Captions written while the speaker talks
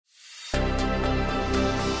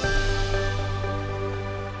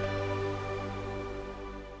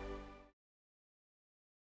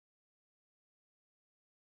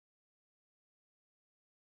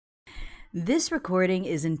This recording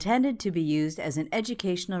is intended to be used as an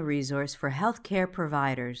educational resource for healthcare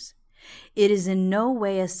providers. It is in no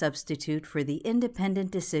way a substitute for the independent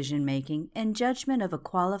decision-making and judgment of a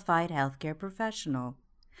qualified healthcare professional.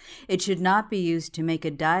 It should not be used to make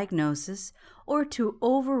a diagnosis or to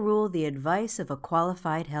overrule the advice of a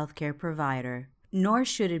qualified healthcare provider, nor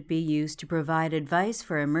should it be used to provide advice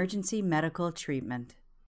for emergency medical treatment.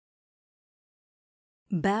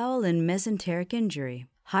 Bowel and Mesenteric Injury,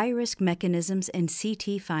 High-Risk Mechanisms and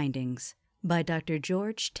CT Findings by Dr.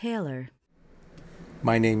 George Taylor.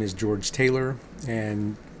 My name is George Taylor,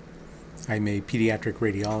 and I'm a pediatric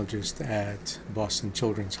radiologist at Boston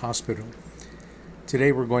Children's Hospital.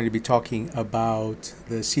 Today we're going to be talking about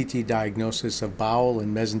the CT diagnosis of bowel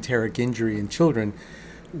and mesenteric injury in children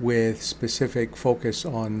with specific focus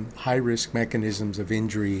on high-risk mechanisms of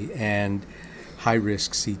injury and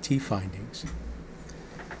high-risk CT findings.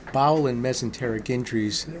 Bowel and mesenteric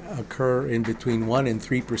injuries occur in between 1 and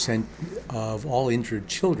 3% of all injured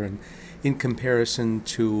children in comparison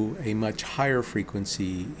to a much higher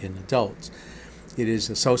frequency in adults. It is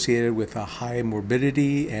associated with a high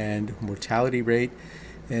morbidity and mortality rate,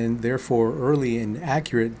 and therefore early and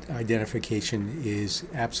accurate identification is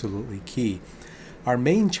absolutely key. Our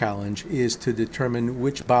main challenge is to determine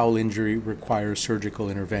which bowel injury requires surgical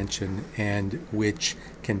intervention and which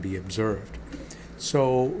can be observed.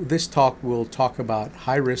 So this talk will talk about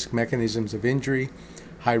high-risk mechanisms of injury,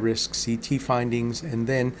 high-risk CT findings, and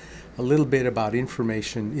then a little bit about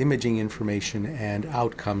information, imaging information, and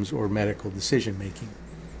outcomes or medical decision-making.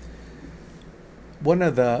 One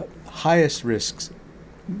of the highest risks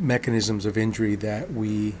mechanisms of injury that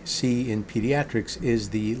we see in pediatrics is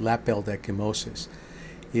the lap belt ecchymosis.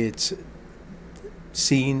 It's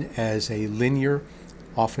seen as a linear,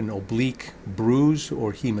 often oblique bruise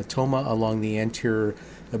or hematoma along the anterior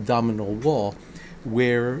abdominal wall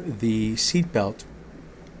where the seat belt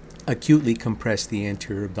acutely compressed the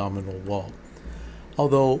anterior abdominal wall.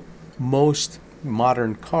 Although most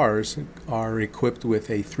modern cars are equipped with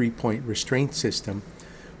a 3-point restraint system,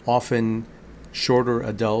 often shorter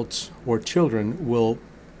adults or children will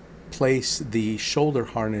place the shoulder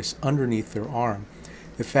harness underneath their arm,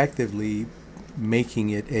 effectively making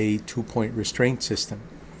it a 2-point restraint system.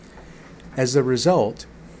 As a result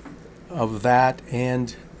of that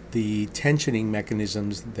and the tensioning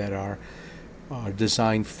mechanisms that are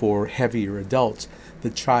designed for heavier adults, the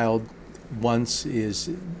child, once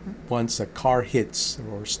a car hits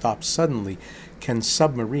or stops suddenly, can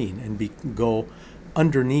submarine and go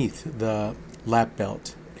underneath the lap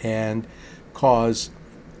belt and cause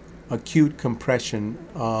acute compression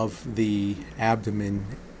of the abdomen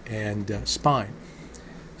and spine.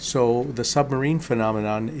 So the submarine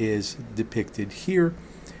phenomenon is depicted here,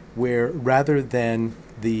 where rather than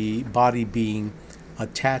the body being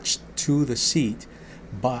attached to the seat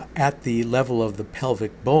but at the level of the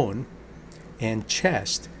pelvic bone and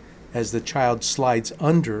chest, as the child slides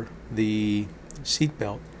under the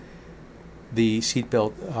seatbelt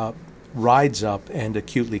rides up and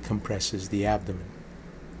acutely compresses the abdomen.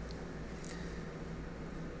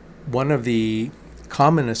 One of the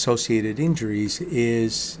common associated injuries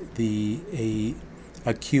is the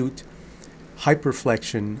acute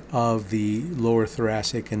hyperflexion of the lower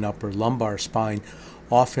thoracic and upper lumbar spine,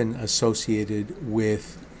 often associated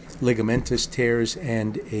with ligamentous tears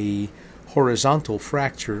and a horizontal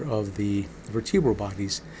fracture of the vertebral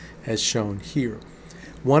bodies, as shown here.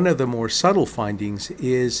 One of the more subtle findings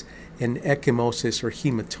is an ecchymosis or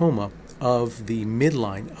hematoma of the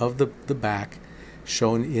midline of the back,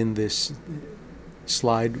 shown in this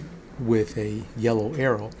slide with a yellow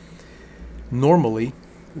arrow. Normally,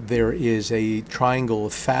 there is a triangle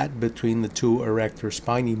of fat between the two erector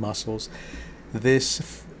spinae muscles.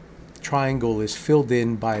 This triangle is filled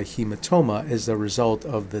in by a hematoma as a result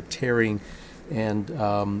of the tearing and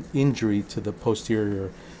injury to the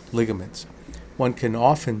posterior ligaments. One can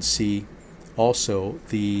often see also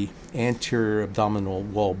the anterior abdominal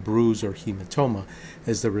wall bruise or hematoma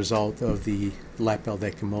as the result of the lap belt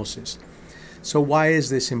ecchymosis. So why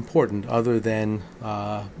is this important other than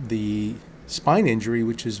the spine injury,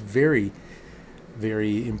 which is very,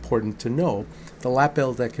 very important to know? The lap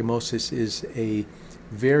belt ecchymosis is a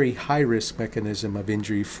very high-risk mechanism of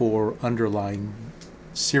injury for underlying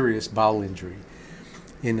serious bowel injury.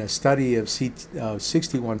 In a study of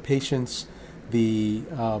 61 patients,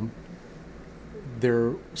 there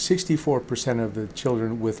 64% of the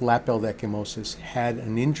children with lap belt ecchymosis had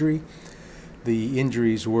an injury. The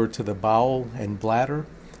injuries were to the bowel and bladder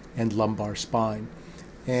and lumbar spine.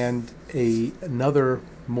 And another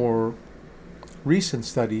more recent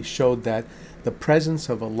study showed that the presence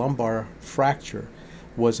of a lumbar fracture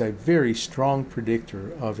was a very strong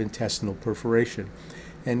predictor of intestinal perforation.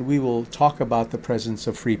 And we will talk about the presence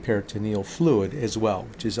of free peritoneal fluid as well,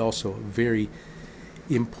 which is also a very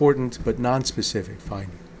important but nonspecific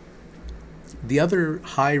finding. The other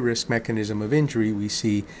high-risk mechanism of injury we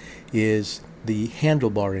see is the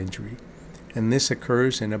handlebar injury, and this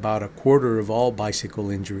occurs in about a quarter of all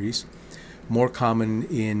bicycle injuries, more common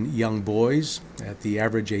in young boys at the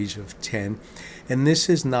average age of 10. And this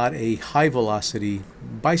is not a high-velocity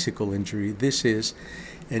bicycle injury. This is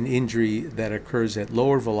an injury that occurs at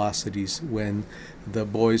lower velocities when the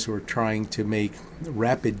boys were trying to make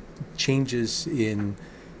rapid changes in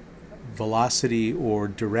velocity or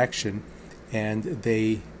direction, and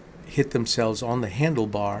they hit themselves on the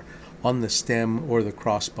handlebar, on the stem, or the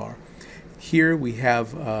crossbar. Here we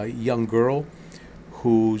have a young girl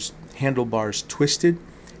whose handlebars twisted,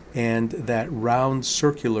 and that round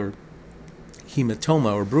circular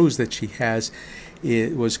hematoma or bruise that she has,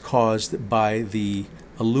 it was caused by the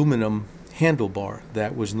aluminum handlebar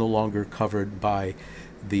that was no longer covered by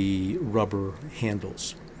the rubber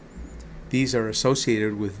handles. These are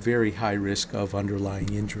associated with very high risk of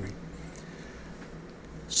underlying injury.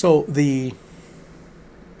 So the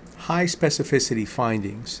high specificity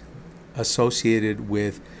findings associated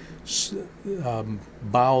with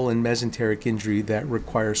bowel and mesenteric injury that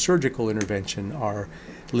require surgical intervention are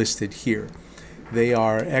listed here. They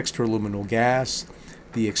are extraluminal gas,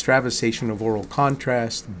 the extravasation of oral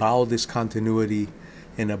contrast, bowel discontinuity,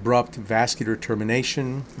 an abrupt vascular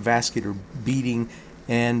termination, vascular beating,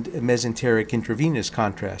 and mesenteric intravenous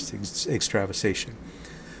contrast extravasation.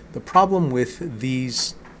 The problem with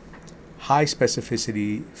these high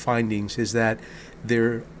specificity findings is that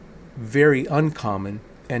they're very uncommon,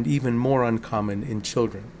 and even more uncommon in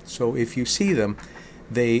children. So if you see them,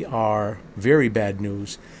 they are very bad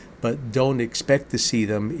news, but don't expect to see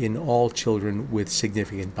them in all children with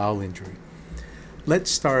significant bowel injury.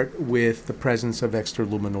 Let's start with the presence of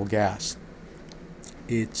extraluminal gas.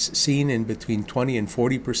 It's seen in between 20 and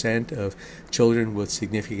 40% of children with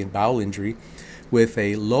significant bowel injury, with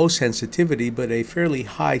a low sensitivity but a fairly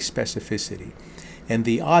high specificity. And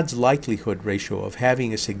the odds likelihood ratio of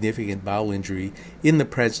having a significant bowel injury in the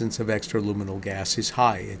presence of extraluminal gas is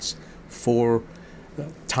high. It's 4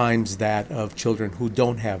 times that of children who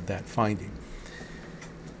don't have that finding.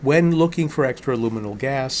 When looking for extraluminal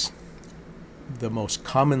gas, the most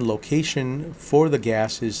common location for the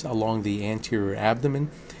gas is along the anterior abdomen,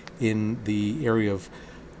 in the area of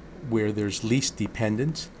where there's least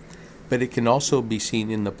dependence, but it can also be seen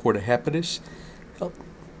in the porta hepatis,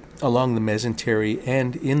 along the mesentery,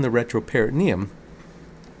 and in the retroperitoneum,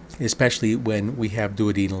 especially when we have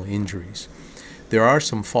duodenal injuries. There are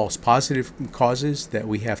some false positive causes that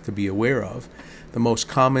we have to be aware of. The most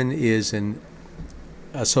common is an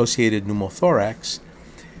associated pneumothorax,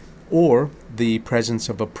 or the presence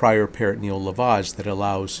of a prior peritoneal lavage that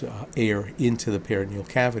allows air into the peritoneal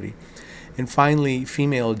cavity. And finally,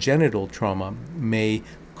 female genital trauma may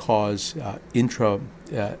cause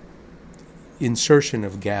insertion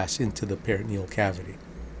of gas into the peritoneal cavity.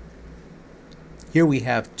 Here we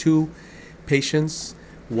have 2 patients,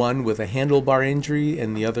 one with a handlebar injury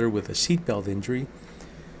and the other with a seatbelt injury.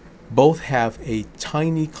 Both have a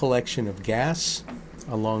tiny collection of gas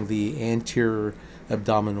along the anterior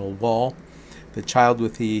abdominal wall. The child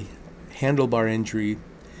with the handlebar injury,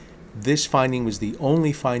 this finding was the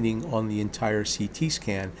only finding on the entire CT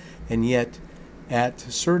scan, and yet at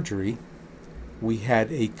surgery we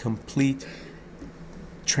had a complete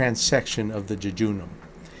transection of the jejunum.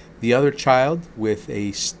 The other child with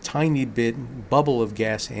a tiny bubble of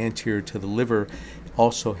gas anterior to the liver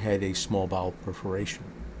also had a small bowel perforation.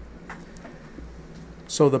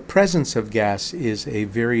 So the presence of gas is a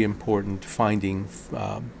very important finding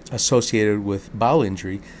associated with bowel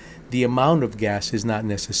injury. The amount of gas is not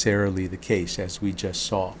necessarily the case, as we just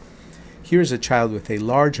saw. Here's a child with a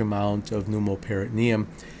large amount of pneumoperitoneum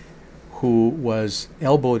who was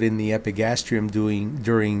elbowed in the epigastrium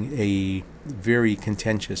during a very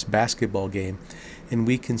contentious basketball game, and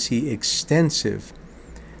we can see extensive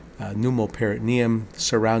pneumoperitoneum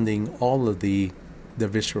surrounding all of the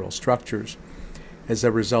visceral structures as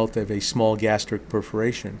a result of a small gastric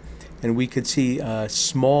perforation. And we could see a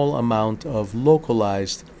small amount of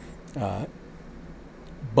localized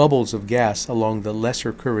bubbles of gas along the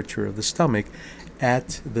lesser curvature of the stomach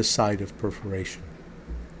at the site of perforation.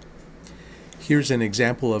 Here's an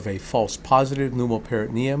example of a false positive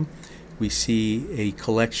pneumoperitoneum. We see a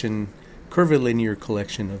collection, curvilinear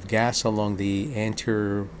collection of gas along the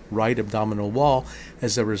anterior right abdominal wall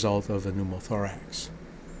as a result of a pneumothorax.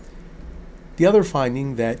 The other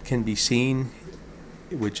finding that can be seen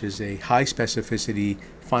which is a high specificity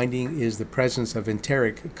finding, is the presence of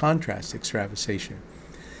enteric contrast extravasation.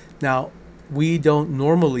 Now, we don't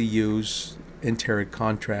normally use enteric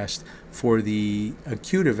contrast for the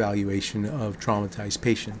acute evaluation of traumatized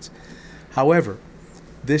patients. However,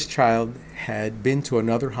 this child had been to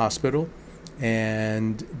another hospital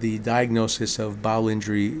and the diagnosis of bowel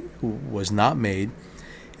injury was not made.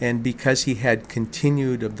 And because he had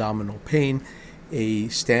continued abdominal pain, a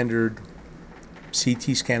standard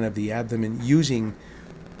CT scan of the abdomen using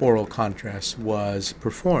oral contrast was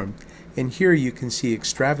performed. And here you can see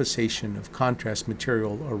extravasation of contrast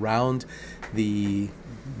material around the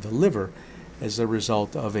liver as a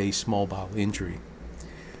result of a small bowel injury.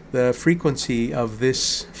 The frequency of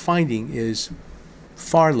this finding is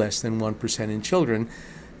far less than 1% in children,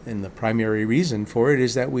 and the primary reason for it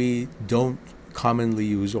is that we don't commonly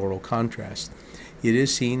use oral contrast. It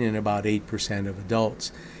is seen in about 8% of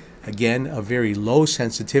adults. Again, a very low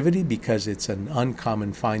sensitivity because it's an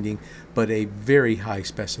uncommon finding, but a very high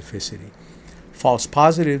specificity. False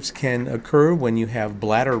positives can occur when you have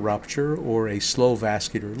bladder rupture or a slow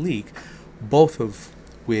vascular leak, both of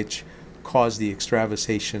which cause the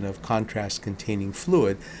extravasation of contrast-containing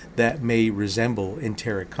fluid that may resemble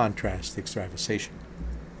enteric contrast extravasation.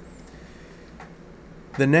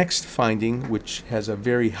 The next finding, which has a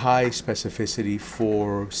very high specificity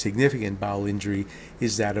for significant bowel injury,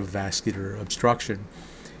 is that of vascular obstruction.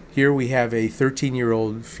 Here we have a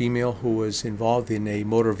 13-year-old female who was involved in a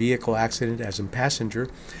motor vehicle accident as a passenger,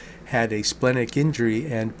 had a splenic injury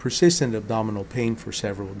and persistent abdominal pain for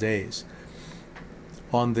several days.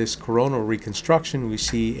 On this coronal reconstruction, we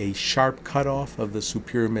see a sharp cutoff of the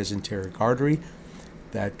superior mesenteric artery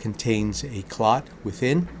that contains a clot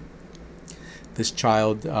within. This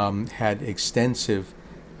child had extensive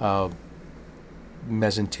mesenteric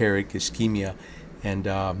ischemia and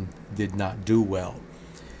did not do well.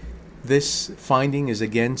 This finding is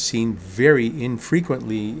again seen very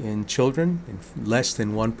infrequently in children, in less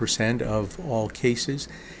than 1% of all cases,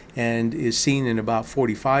 and is seen in about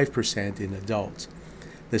 45% in adults.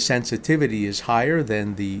 The sensitivity is higher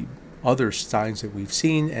than the other signs that we've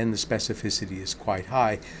seen, and the specificity is quite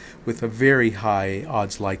high, with a very high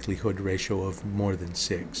odds-likelihood ratio of more than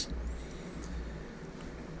 6.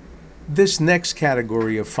 This next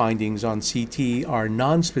category of findings on CT are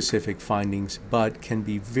non-specific findings, but can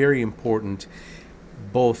be very important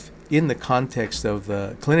both in the context of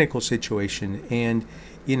the clinical situation and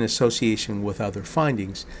in association with other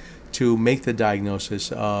findings to make the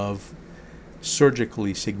diagnosis of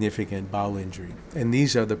surgically significant bowel injury. And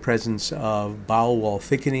these are the presence of bowel wall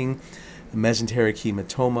thickening, mesenteric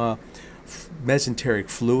hematoma, mesenteric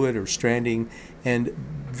fluid or stranding, and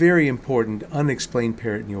very important unexplained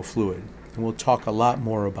peritoneal fluid. And we'll talk a lot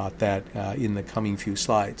more about that in the coming few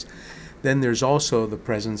slides. Then there's also the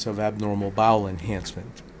presence of abnormal bowel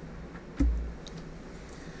enhancement.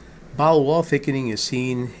 Bowel wall thickening is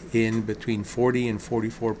seen in between 40 and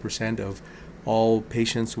 44% of all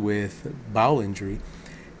patients with bowel injury,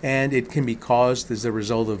 and it can be caused as a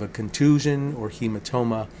result of a contusion or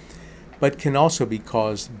hematoma, but can also be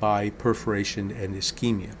caused by perforation and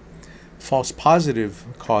ischemia. False positive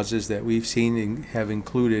causes that we've seen have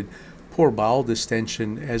included poor bowel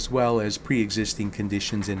distension as well as pre-existing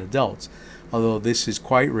conditions in adults, although this is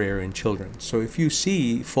quite rare in children. So if you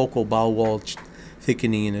see focal bowel wall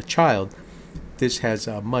thickening in a child, this has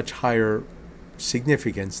a much higher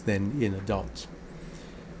significance than in adults.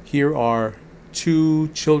 Here are two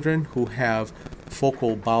children who have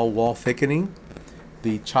focal bowel wall thickening.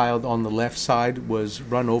 The child on the left side was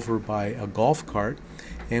run over by a golf cart,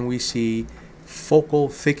 and we see focal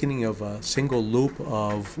thickening of a single loop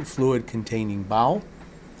of fluid containing bowel.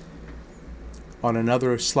 On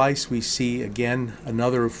another slice, we see again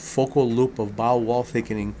another focal loop of bowel wall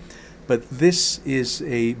thickening, but this is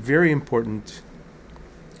a very important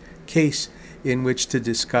case in which to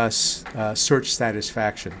discuss search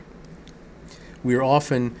satisfaction. We are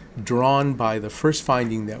often drawn by the first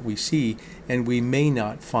finding that we see, and we may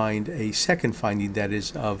not find a second finding that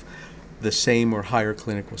is of the same or higher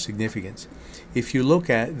clinical significance. If you look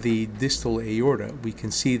at the distal aorta, we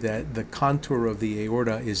can see that the contour of the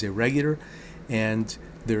aorta is irregular, and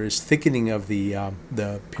there is thickening of the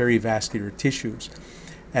perivascular tissues.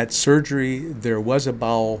 At surgery, there was a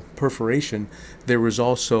bowel perforation. There was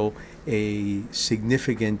also a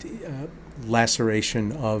significant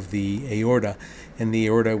laceration of the aorta, and the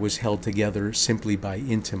aorta was held together simply by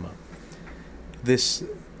intima. This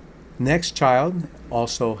next child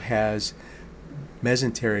also has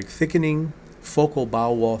mesenteric thickening, focal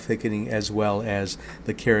bowel wall thickening, as well as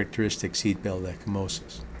the characteristic seatbelt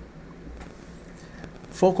ecchymosis.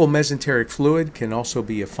 Focal mesenteric fluid can also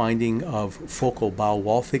be a finding of focal bowel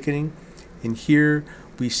wall thickening. And here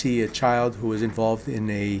we see a child who was involved in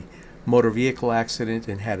a motor vehicle accident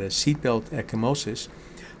and had a seatbelt ecchymosis.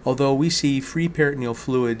 Although we see free peritoneal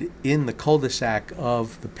fluid in the cul-de-sac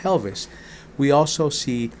of the pelvis, we also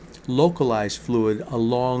see localized fluid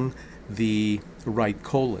along the right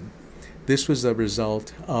colon. This was a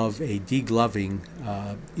result of a degloving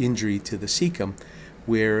injury to the cecum,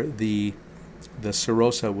 where the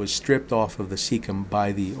serosa was stripped off of the cecum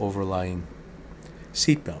by the overlying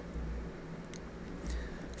seatbelt.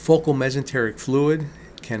 Focal mesenteric fluid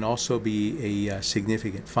can also be a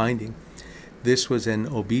significant finding. This was an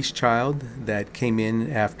obese child that came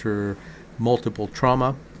in after multiple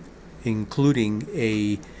trauma, including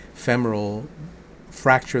a femoral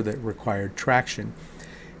fracture that required traction.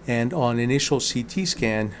 And on initial CT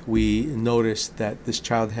scan, we noticed that this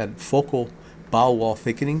child had focal bowel wall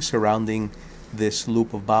thickening surrounding this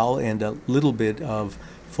loop of bowel and a little bit of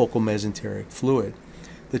focal mesenteric fluid.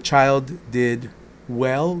 The child did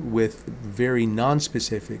well with very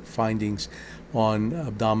nonspecific findings on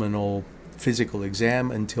abdominal physical exam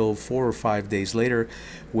until 4 or 5 days later,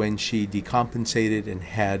 when she decompensated and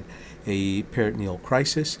had a peritoneal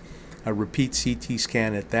crisis. A repeat CT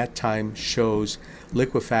scan at that time shows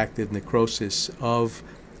liquefactive necrosis of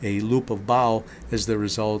a loop of bowel as the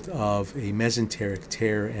result of a mesenteric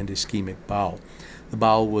tear and ischemic bowel. The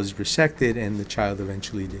bowel was resected and the child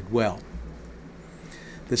eventually did well.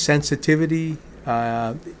 The sensitivity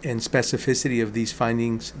and specificity of these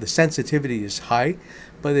findings, the sensitivity is high,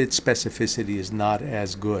 but its specificity is not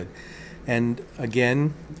as good. And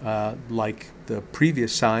again, like the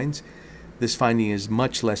previous signs, this finding is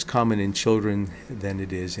much less common in children than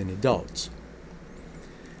it is in adults.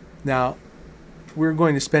 Now, we're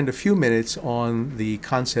going to spend a few minutes on the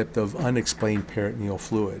concept of unexplained peritoneal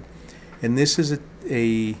fluid. And this is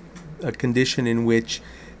a condition in which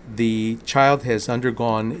the child has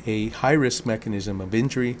undergone a high-risk mechanism of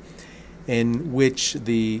injury in which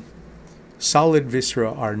the solid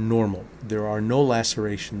viscera are normal. There are no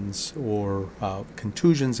lacerations or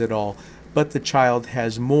contusions at all, but the child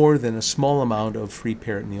has more than a small amount of free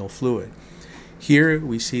peritoneal fluid. Here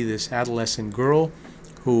we see this adolescent girl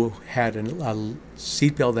who had a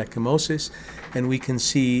seatbelt ecchymosis, and we can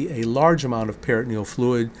see a large amount of peritoneal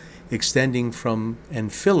fluid extending from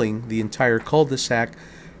and filling the entire cul-de-sac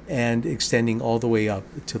and extending all the way up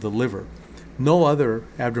to the liver. No other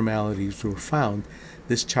abnormalities were found.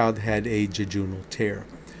 This child had a jejunal tear.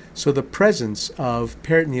 So the presence of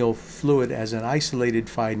peritoneal fluid as an isolated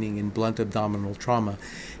finding in blunt abdominal trauma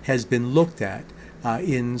has been looked at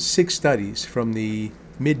in 6 studies from the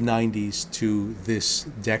mid-90s to this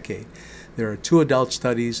decade. There are 2 adult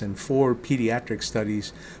studies and 4 pediatric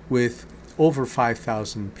studies with over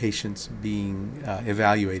 5,000 patients being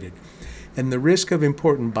evaluated. And the risk of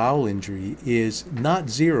important bowel injury is not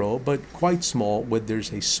zero, but quite small when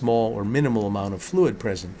there's a small or minimal amount of fluid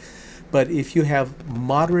present. But if you have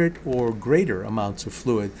moderate or greater amounts of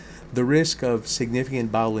fluid, the risk of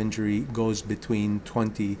significant bowel injury goes between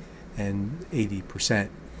 20 and 80%.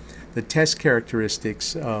 The test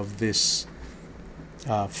characteristics of this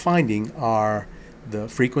finding are the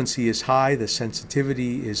frequency is high, the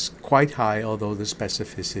sensitivity is quite high, although the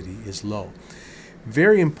specificity is low.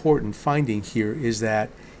 Very important finding here is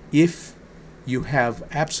that if you have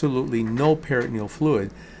absolutely no peritoneal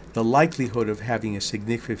fluid, the likelihood of having a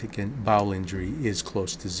significant bowel injury is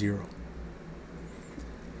close to zero.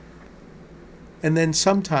 And then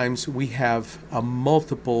sometimes we have a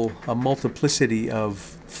multiplicity of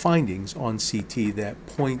findings on CT that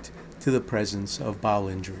point to the presence of bowel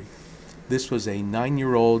injury. This was a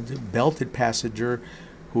 9-year-old belted passenger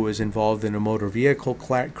who was involved in a motor vehicle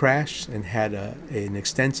crash and had an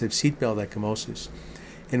extensive seatbelt ecchymosis.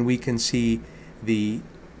 And we can see the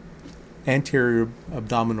anterior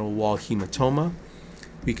abdominal wall hematoma.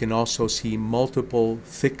 We can also see multiple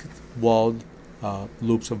thick-walled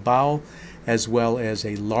loops of bowel, as well as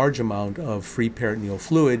a large amount of free peritoneal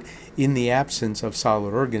fluid in the absence of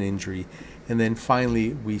solid organ injury. And then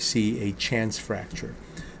finally, we see a chance fracture.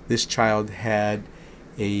 This child had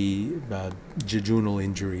a jejunal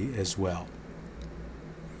injury as well.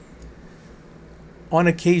 On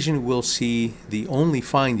occasion, we'll see the only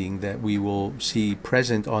finding that we will see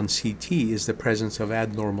present on CT is the presence of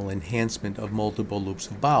abnormal enhancement of multiple loops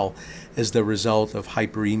of bowel as the result of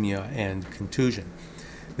hyperemia and contusion.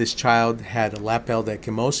 This child had a lap-belt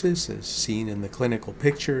ecchymosis, as seen in the clinical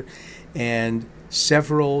picture, and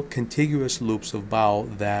several contiguous loops of bowel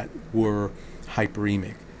that were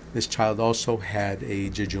hyperemic. This child also had a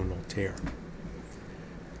jejunal tear.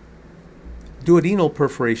 Duodenal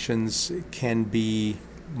perforations can be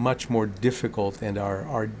much more difficult and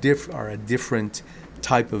are a different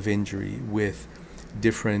type of injury with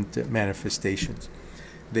different manifestations.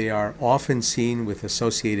 They are often seen with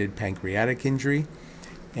associated pancreatic injury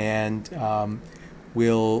and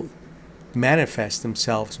will manifest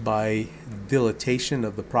themselves by dilatation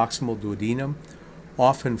of the proximal duodenum,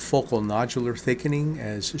 often focal nodular thickening,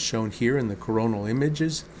 as shown here in the coronal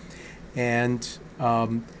images, and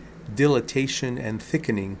dilatation and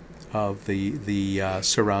thickening of the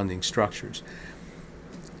surrounding structures.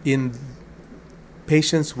 In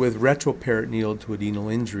patients with retroperitoneal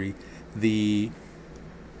duodenal injury, the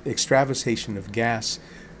extravasation of gas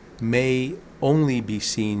may only be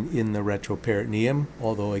seen in the retroperitoneum,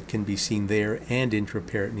 although it can be seen there and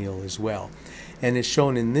intraperitoneal as well. And as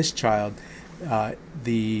shown in this child,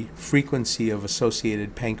 the frequency of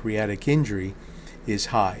associated pancreatic injury is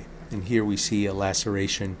high. And here we see a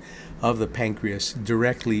laceration of the pancreas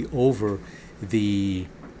directly over the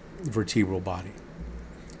vertebral body.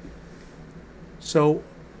 So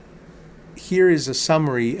here is a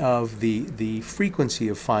summary of the frequency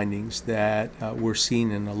of findings that were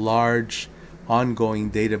seen in a large ongoing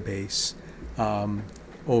database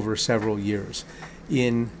over several years.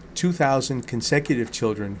 In 2,000 consecutive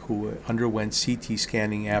children who underwent CT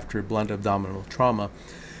scanning after blunt abdominal trauma,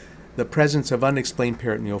 the presence of unexplained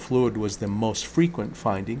peritoneal fluid was the most frequent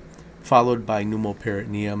finding, followed by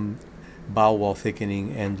pneumoperitoneum, bowel wall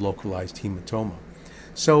thickening, and localized hematoma.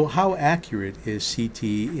 So how accurate is CT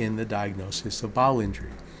in the diagnosis of bowel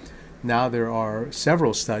injury? Now there are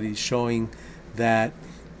several studies showing that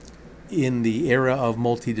in the era of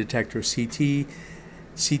multi-detector CT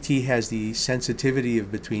has the sensitivity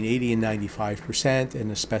of between 80 and 95%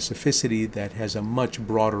 and a specificity that has a much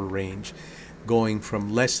broader range, going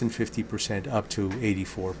from less than 50% up to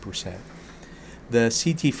 84%. The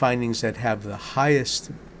CT findings that have the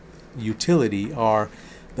highest utility are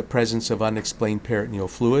the presence of unexplained peritoneal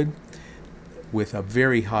fluid with a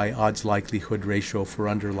very high odds likelihood ratio for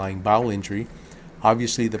underlying bowel injury,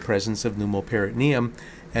 obviously the presence of pneumoperitoneum,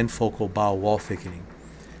 and focal bowel wall thickening.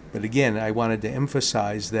 But again, I wanted to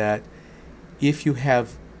emphasize that if you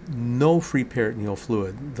have no free peritoneal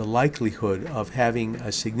fluid, the likelihood of having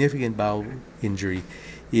a significant bowel injury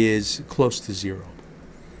is close to zero.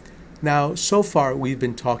 Now, so far we've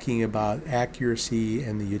been talking about accuracy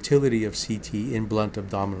and the utility of CT in blunt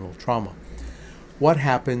abdominal trauma. What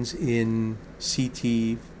happens in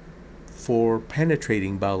CT for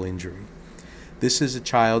penetrating bowel injury? This is a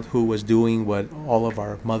child who was doing what all of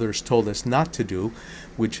our mothers told us not to do,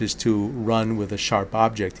 which is to run with a sharp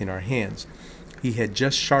object in our hands. He had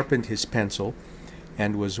just sharpened his pencil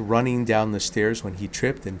and was running down the stairs when he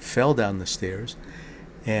tripped and fell down the stairs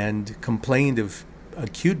and complained of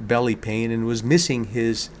acute belly pain and was missing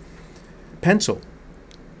his pencil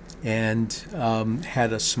and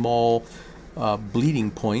had a small bleeding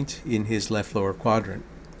point in his left lower quadrant.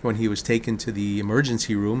 When he was taken to the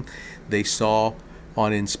emergency room, they saw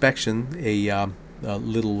on inspection a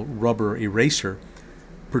little rubber eraser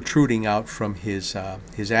protruding out from his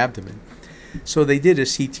abdomen. So they did a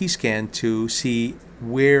CT scan to see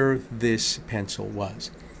where this pencil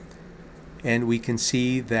was. And we can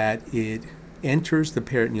see that it enters the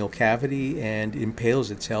peritoneal cavity and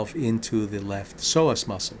impales itself into the left psoas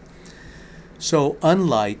muscle. So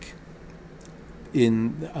unlike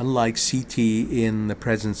CT in the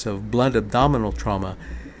presence of blunt abdominal trauma,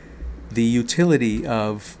 the utility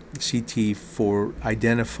of CT for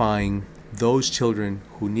identifying those children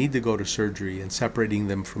who need to go to surgery and separating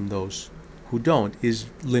them from those who don't is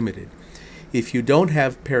limited. If you don't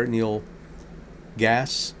have peritoneal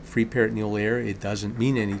gas, free peritoneal air, it doesn't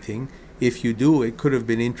mean anything. If you do, it could have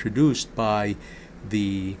been introduced by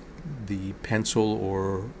the pencil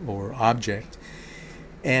or object.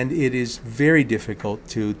 And it is very difficult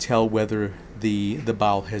to tell whether the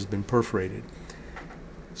bowel has been perforated.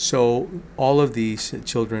 So all of these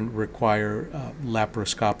children require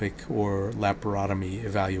laparoscopic or laparotomy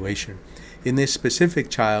evaluation. In this specific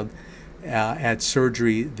child, at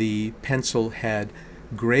surgery, the pencil had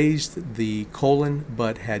grazed the colon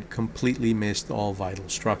but had completely missed all vital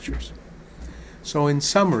structures. So in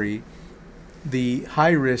summary, the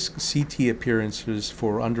high-risk CT appearances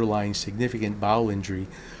for underlying significant bowel injury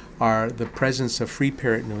are the presence of free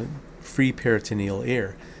peritoneal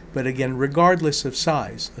air. But again, regardless of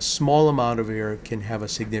size, a small amount of air can have a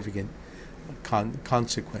significant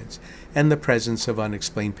consequence, and the presence of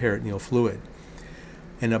unexplained peritoneal fluid.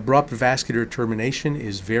 An abrupt vascular termination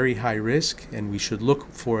is very high risk, and we should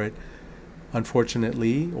look for it.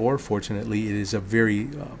 Unfortunately, or fortunately, it is a very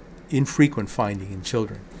infrequent finding in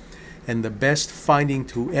children. And the best finding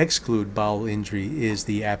to exclude bowel injury is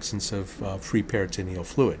the absence of free peritoneal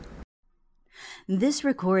fluid. This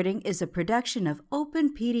recording is a production of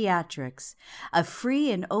Open Pediatrics, a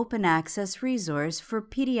free and open access resource for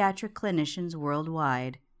pediatric clinicians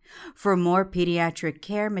worldwide. For more pediatric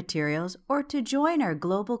care materials or to join our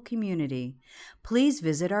global community, please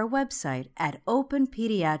visit our website at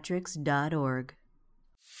openpediatrics.org.